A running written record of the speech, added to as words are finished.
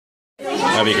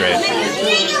That'd be great. Do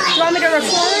you want me to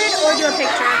record or do a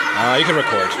picture? You can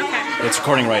record. Okay. It's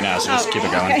recording right now, so just keep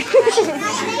it going. Okay.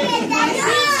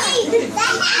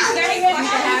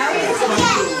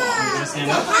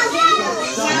 Stand up.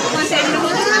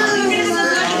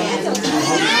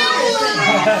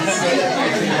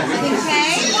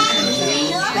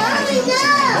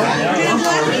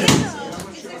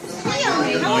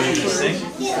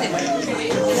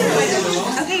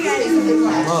 Okay, guys.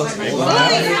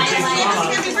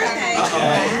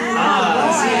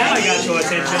 See, now I got your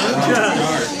attention.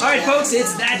 Alright, folks,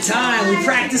 it's that time. We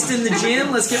practiced in the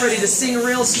gym. Let's get ready to sing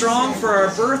real strong for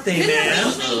our birthday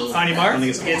man. On your mark,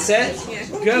 get set,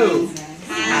 go.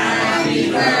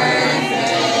 Happy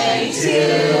birthday to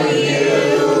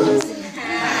you.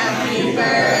 Happy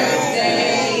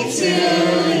birthday to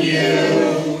you.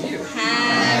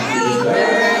 Happy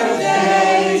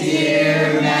birthday,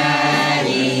 dear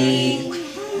Maddie.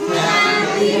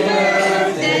 Happy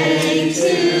birthday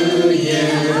to you.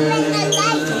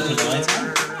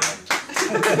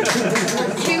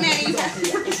 Hey, Maddie.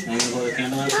 I'm gonna blow the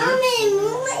candle out too.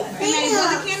 Maddie, blow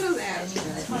the candles out.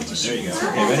 There you go.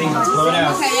 Okay, ready? Let's blow it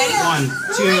out. Okay, ready? 1,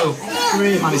 2,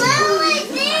 3. Mommy's gonna go.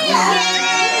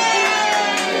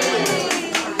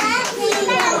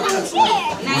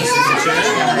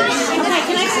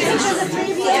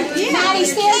 Maddie,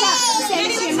 stand up. Stand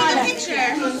to your mother.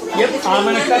 Yep, I'm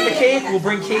gonna cut the cake. We'll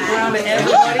bring cake around to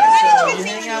everybody. So you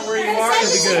hang out where you are,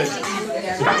 it'll be good.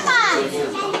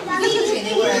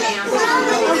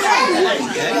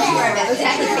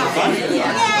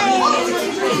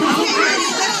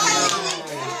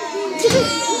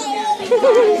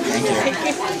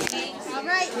 All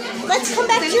right, let's come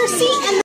back to your seat and